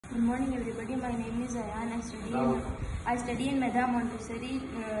Good morning, everybody. My name is Ayaan. I study in Medha Montessori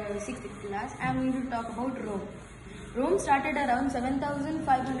 6th class. I am going to talk about Rome. Rome started around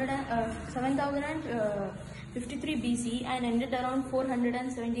 7,053 BC and ended around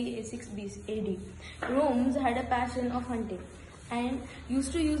 476 AD. Romans had a passion of hunting and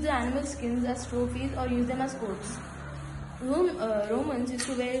used to use the animal skins as trophies or use them as coats. Romans used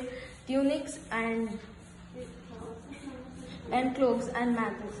to wear tunics and cloaks and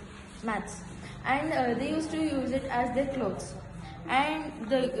mats, and they used to use it as their clothes. And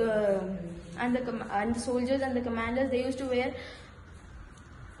the soldiers and the commanders, they used to wear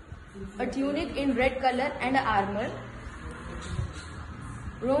a tunic in red color and an armor.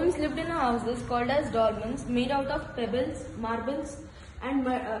 Romans lived in houses called as dolmens, made out of pebbles, marbles, and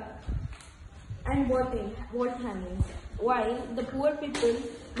wall hangings, while the poor people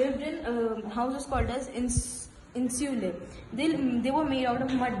lived in houses called as insulae. They were made out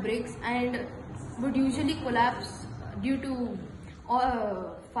of mud bricks and would usually collapse due to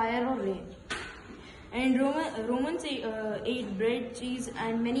fire or rain. And Romans ate bread, cheese,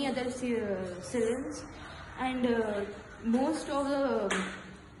 and many other cereals. And most of the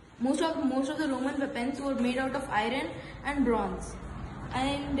Roman weapons were made out of iron and bronze.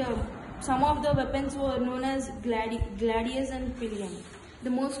 And some of the weapons were known as gladius and pilum, the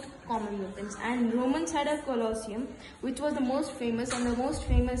most common weapons. And Romans had a Colosseum, which was the most famous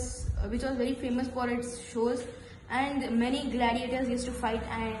which was very famous for its shows, and many gladiators used to fight,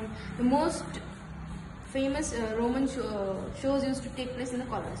 and the most famous Roman shows used to take place in the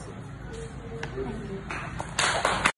Colosseum. Thank you.